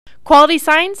Quality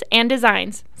Signs and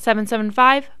Designs,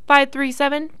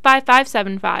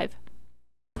 775-537-5575.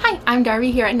 Hi, I'm Darby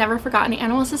here at Never Forgotten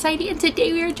Animal Society, and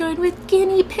today we are joined with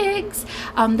guinea pigs.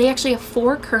 They actually have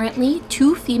 4 currently,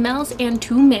 2 females and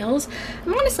 2 males.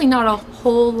 I'm honestly not a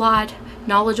whole lot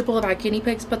knowledgeable about guinea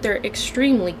pigs, but they're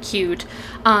extremely cute,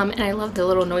 and I love the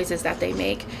little noises that they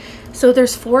make. So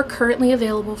there's 4 currently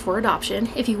available for adoption.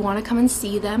 If you want to come and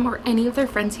see them or any of their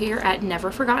friends here at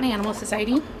Never Forgotten Animal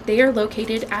Society, they are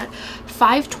located at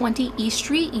 520 East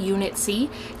Street, Unit C.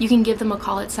 You can give them a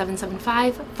call at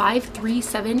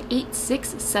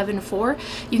 775-537-8674.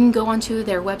 You can go onto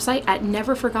their website at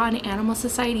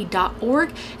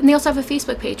neverforgottenanimalsociety.org, and they also have a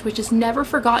Facebook page, which is Never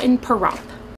Forgotten Pahrump.